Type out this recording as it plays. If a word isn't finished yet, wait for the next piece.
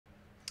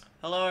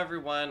Hello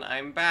everyone,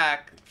 I'm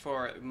back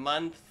for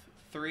month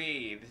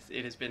 3.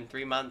 It has been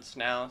 3 months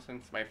now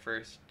since my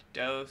first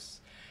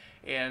dose,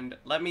 and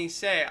let me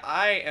say,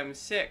 I am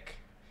sick.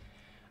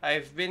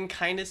 I've been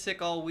kinda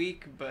sick all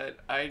week, but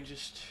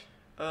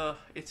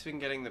it's been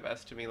getting the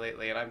best of me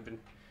lately, and I've been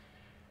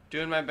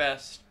doing my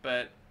best,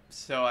 but,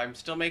 so I'm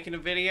still making a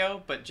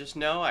video, but just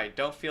know I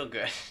don't feel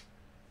good.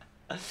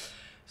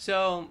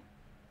 So,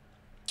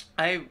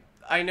 I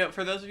I know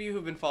for those of you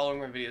who've been following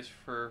my videos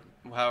for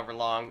however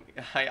long,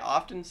 I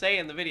often say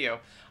in the video,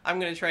 I'm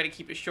going to try to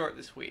keep it short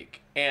this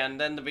week, and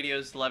then the video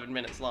is 11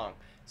 minutes long.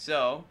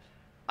 So,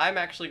 I'm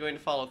actually going to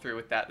follow through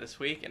with that this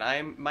week,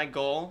 and my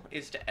goal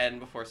is to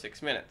end before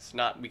 6 minutes,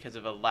 not because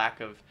of a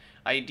lack of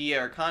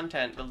idea or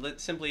content,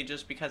 but simply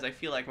just because I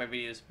feel like my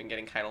videos have been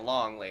getting kind of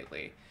long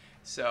lately.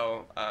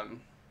 So,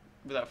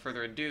 without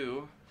further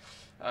ado,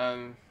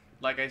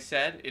 like I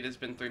said, it has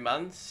been 3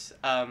 months.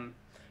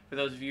 For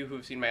those of you who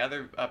have seen my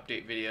other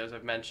update videos,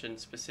 I've mentioned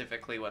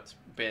specifically what's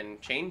been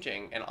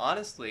changing, and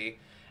honestly,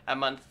 at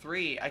month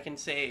 3, I can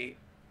say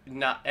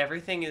not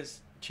everything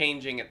is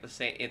changing at the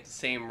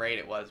same rate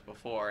it was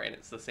before, and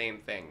it's the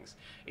same things.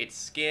 It's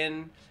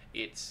skin,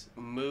 it's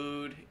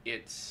mood,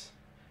 it's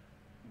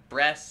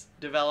breast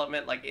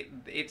development, like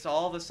it's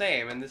all the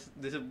same, and this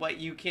is what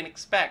you can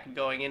expect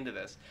going into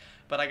this.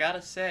 But I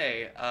gotta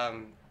say, I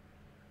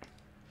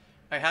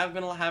have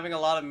been having a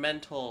lot of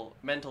mental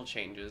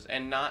changes,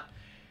 and not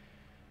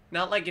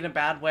like in a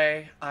bad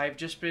way. I've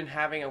just been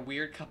having a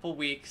weird couple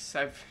weeks.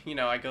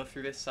 I go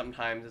through this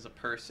sometimes as a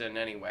person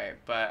anyway,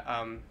 but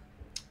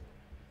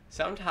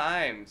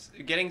sometimes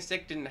getting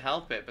sick didn't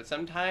help it, but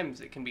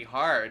sometimes it can be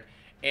hard.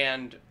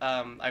 And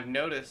I've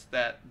noticed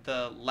that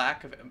the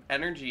lack of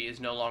energy is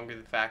no longer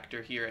the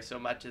factor here so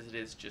much as it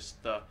is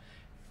just the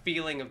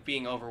feeling of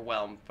being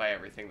overwhelmed by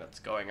everything that's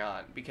going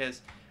on.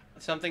 Because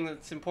something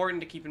that's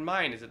important to keep in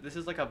mind is that this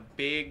is like a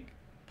big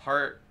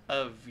part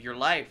of your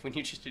life when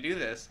you choose to do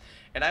this.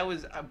 And I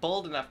was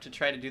bold enough to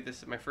try to do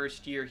this in my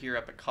first year here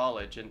up at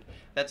college, and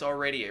that's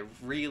already a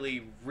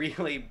really,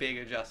 really big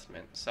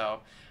adjustment.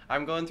 So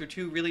I'm going through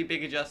 2 really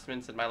big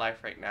adjustments in my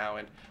life right now,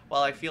 and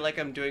while I feel like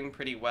I'm doing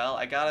pretty well,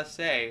 I gotta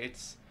say,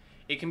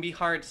 it can be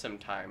hard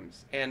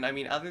sometimes. And I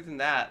mean, other than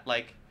that,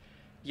 like,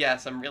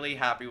 yes, I'm really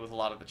happy with a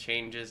lot of the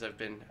changes. I've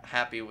been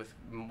happy with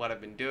what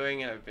I've been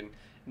doing, and I've been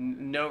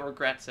no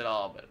regrets at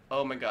all, but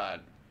oh my god,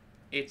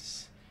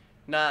 it's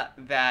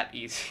not that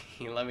easy,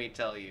 let me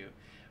tell you.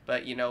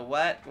 But you know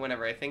what?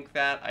 Whenever I think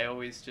that, I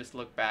always just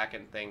look back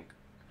and think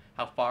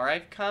how far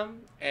I've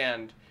come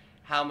and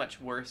how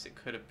much worse it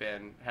could have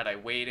been had I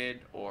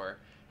waited, or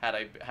had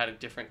I had a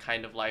different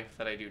kind of life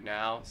that I do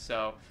now.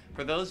 So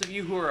for those of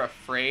you who are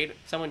afraid,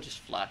 someone just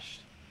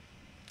flushed.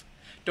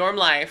 Dorm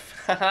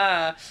life.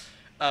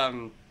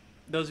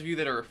 Those of you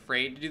that are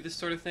afraid to do this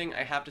sort of thing,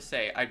 I have to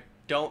say, I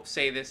don't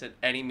say this at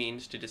any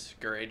means to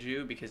discourage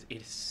you, because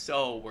it is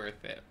so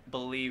worth it.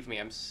 Believe me,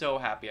 I'm so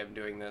happy I'm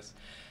doing this.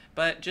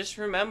 But just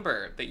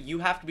remember that you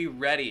have to be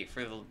ready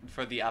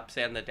for the ups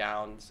and the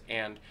downs,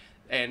 and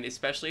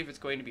especially if it's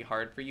going to be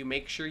hard for you,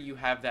 make sure you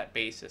have that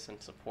basis and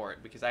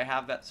support, because I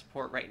have that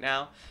support right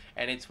now,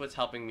 and it's what's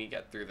helping me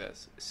get through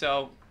this.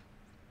 So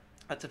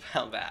that's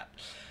about that.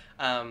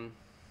 On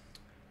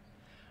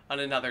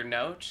another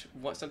note,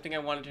 something I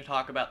wanted to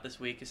talk about this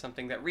week is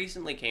something that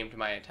recently came to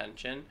my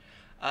attention.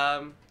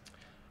 I'm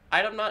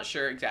not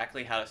sure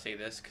exactly how to say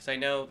this, because I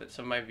know that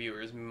some of my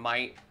viewers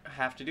might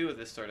have to do with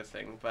this sort of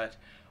thing, but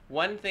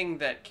one thing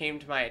that came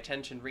to my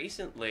attention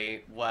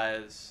recently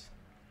was,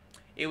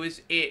 I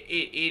was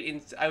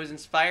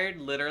inspired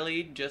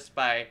literally just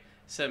by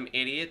some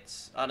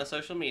idiots on a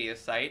social media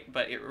site,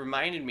 but it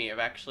reminded me of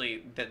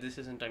actually that this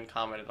isn't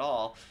uncommon at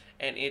all,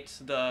 and it's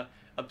the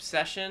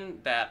obsession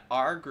that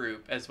our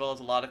group, as well as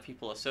a lot of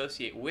people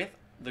associate with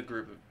the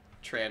group of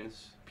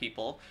trans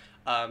people,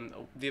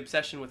 the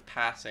obsession with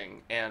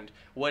passing and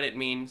what it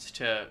means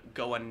to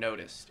go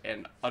unnoticed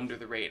and under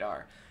the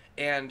radar.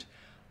 And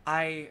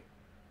I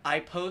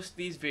post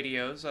these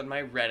videos on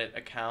my Reddit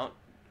account.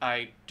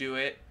 I do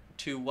it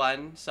to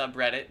one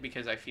subreddit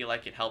because I feel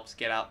like it helps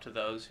get out to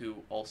those who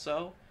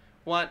also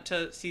want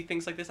to see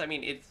things like this. I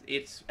mean,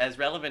 it's as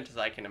relevant as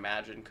I can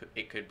imagine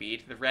it could be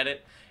to the Reddit,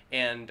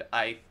 and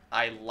I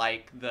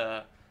like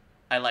the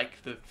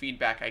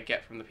feedback I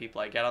get from the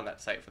people I get on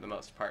that site for the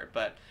most part.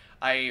 But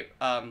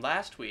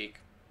last week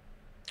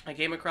I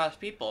came across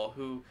people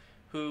who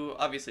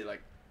obviously,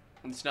 like,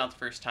 it's not the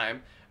first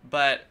time,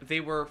 but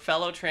they were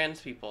fellow trans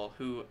people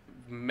who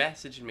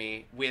messaged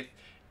me with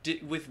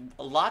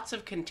lots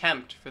of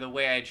contempt for the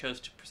way I chose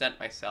to present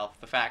myself.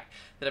 The fact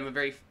that I'm a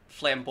very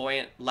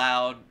flamboyant,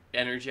 loud,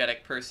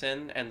 energetic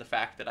person, and the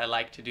fact that I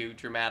like to do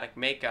dramatic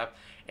makeup,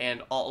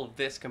 and all of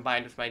this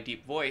combined with my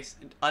deep voice,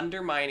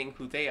 undermining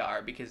who they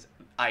are, because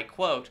I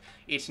quote,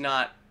 it's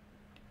not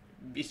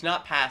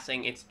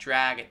passing, it's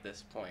drag at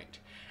this point.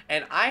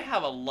 And I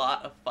have a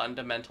lot of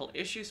fundamental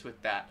issues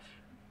with that.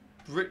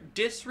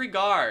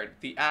 Disregard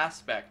the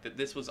aspect that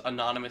this was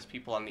anonymous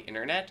people on the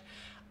internet.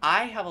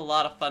 I have a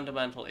lot of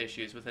fundamental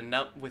issues with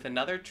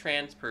another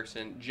trans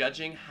person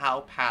judging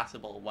how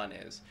passable one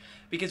is.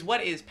 Because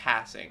what is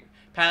passing?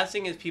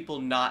 Passing is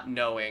people not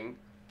knowing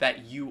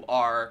that you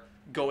are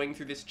going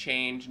through this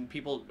change, and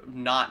people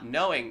not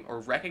knowing or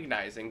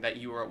recognizing that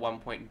you were at one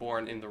point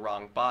born in the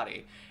wrong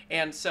body.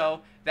 And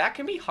so that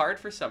can be hard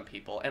for some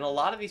people, and a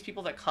lot of these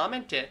people that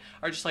comment it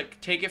are just like,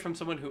 take it from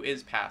someone who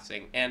is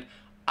passing. And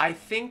I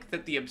think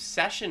that the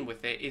obsession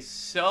with it is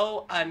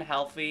so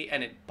unhealthy,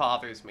 and it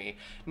bothers me.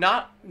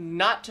 Not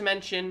to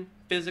mention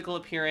physical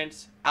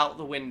appearance out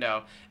the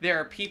window. There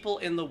are people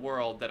in the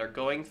world that are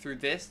going through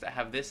this, that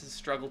have this as a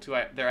struggle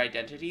to their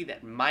identity,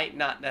 that might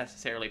not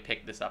necessarily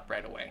pick this up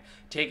right away.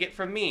 Take it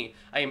from me.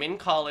 I am in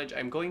college.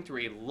 I'm going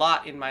through a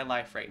lot in my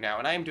life right now,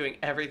 and I am doing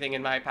everything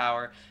in my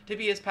power to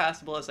be as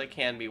passable as I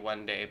can be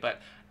one day. But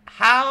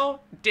how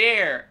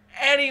dare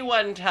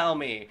anyone tell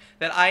me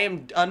that I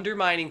am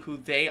undermining who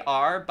they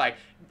are by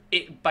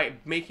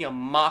making a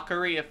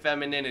mockery of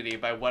femininity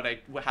by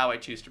how I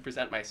choose to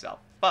present myself?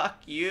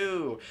 Fuck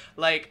you.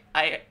 Like,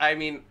 I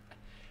mean,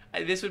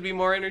 this would be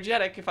more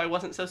energetic if I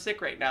wasn't so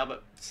sick right now,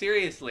 but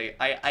seriously,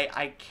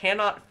 I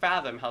cannot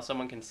fathom how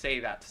someone can say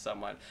that to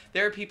someone.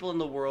 There are people in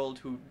the world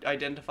who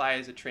identify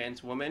as a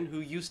trans woman who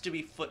used to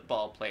be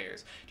football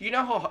players. Do you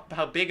know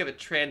how big of a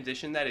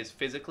transition that is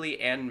physically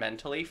and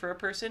mentally for a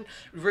person?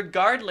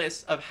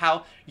 Regardless of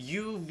how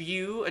you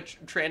view a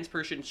trans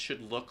person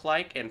should look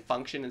like and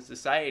function in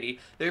society,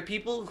 there are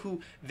people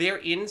who their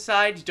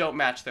insides don't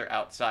match their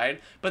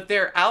outside, but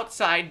their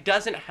outside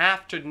doesn't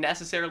have to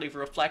necessarily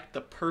reflect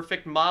the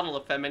perfect model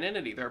of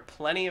femininity. There are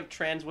plenty of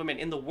trans women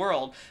in the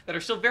world that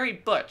are still very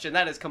butch, and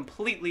that is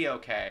completely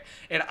okay.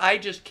 And I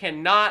just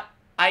cannot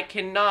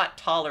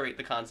tolerate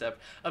the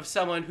concept of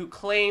someone who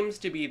claims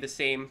to be the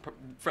same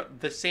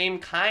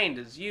kind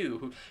as you,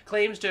 who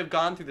claims to have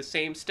gone through the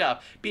same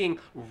stuff, being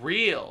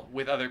real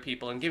with other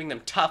people and giving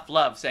them tough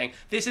love, saying,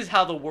 this is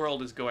how the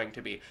world is going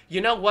to be.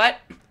 You know what?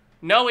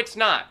 No, it's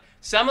not.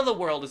 Some of the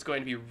world is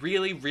going to be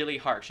really, really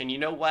harsh. And you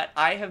know what?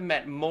 I have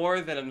met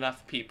more than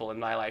enough people in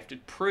my life to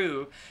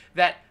prove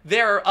that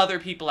there are other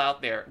people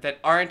out there that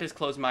aren't as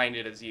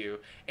close-minded as you.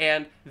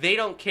 And they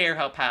don't care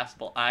how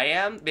passable I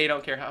am. They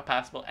don't care how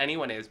passable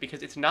anyone is,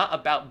 because it's not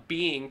about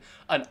being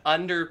it's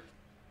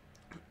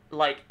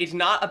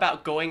not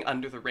about going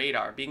under the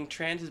radar. Being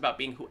trans is about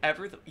being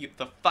whoever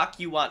the fuck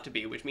you want to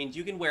be, which means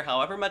you can wear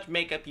however much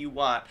makeup you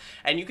want,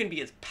 and you can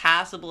be as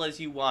passable as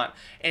you want.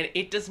 And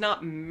it does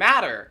not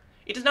matter.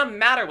 It does not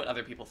matter what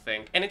other people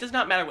think, and it does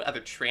not matter what other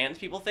trans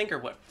people think or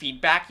what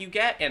feedback you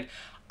get. And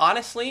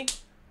honestly,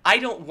 I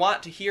don't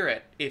want to hear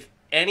it if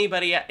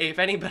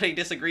anybody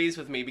disagrees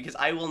with me, because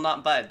I will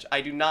not budge.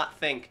 I do not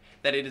think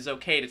that it is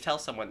okay to tell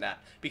someone that,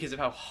 because of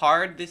how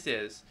hard this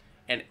is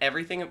and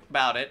everything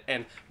about it.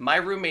 And my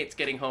roommate's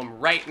getting home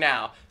right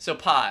now, so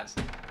pause.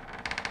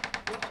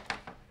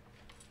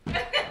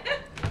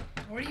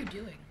 What are you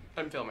doing?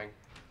 I'm filming.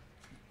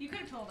 You could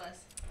have told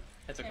us.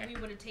 That's okay. And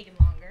we would have taken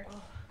longer.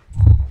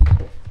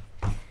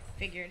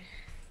 Figured.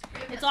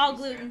 It's all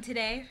gluten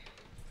today.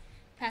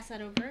 Pass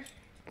that over.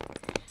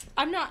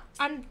 I'm not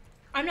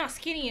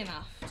skinny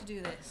enough to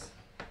do this.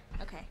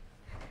 Okay.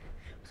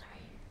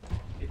 Sorry.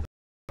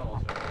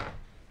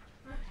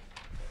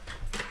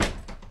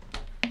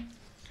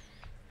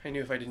 I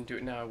knew if I didn't do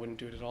it now, I wouldn't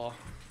do it at all.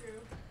 True.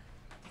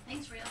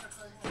 Thanks, Real, for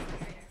closing the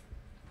refrigerator.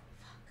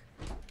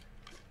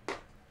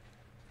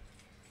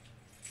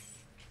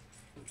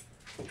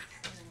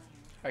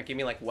 Alright, give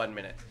me like 1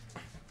 minute.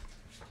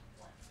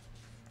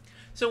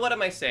 So what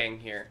am I saying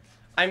here?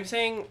 I'm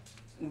saying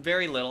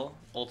very little,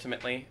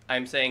 ultimately.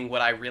 I'm saying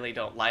what I really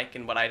don't like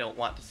and what I don't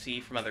want to see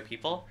from other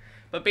people.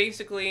 But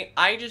basically,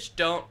 I just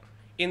don't,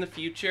 in the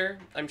future,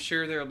 I'm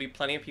sure there will be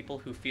plenty of people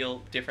who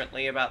feel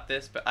differently about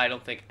this, but I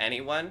don't think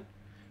anyone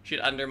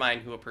should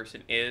undermine who a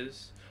person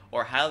is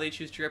or how they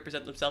choose to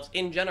represent themselves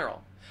in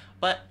general.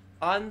 But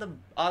on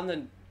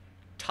the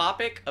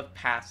topic of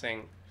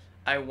passing,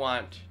 I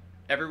want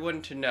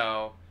everyone to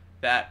know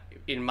that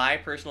in my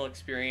personal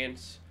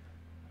experience,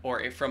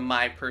 or from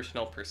my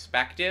personal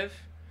perspective,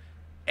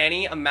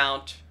 any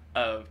amount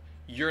of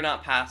you're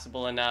not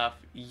passable enough,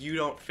 you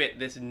don't fit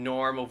this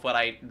norm of what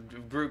I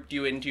grouped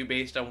you into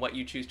based on what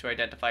you choose to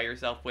identify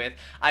yourself with,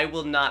 I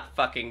will not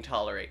fucking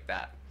tolerate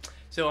that.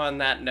 So on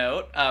that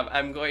note,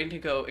 I'm going to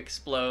go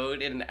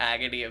explode in an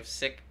agony of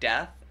sick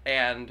death,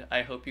 and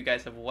I hope you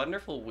guys have a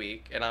wonderful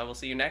week, and I will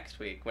see you next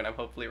week when I'm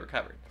hopefully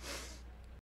recovered.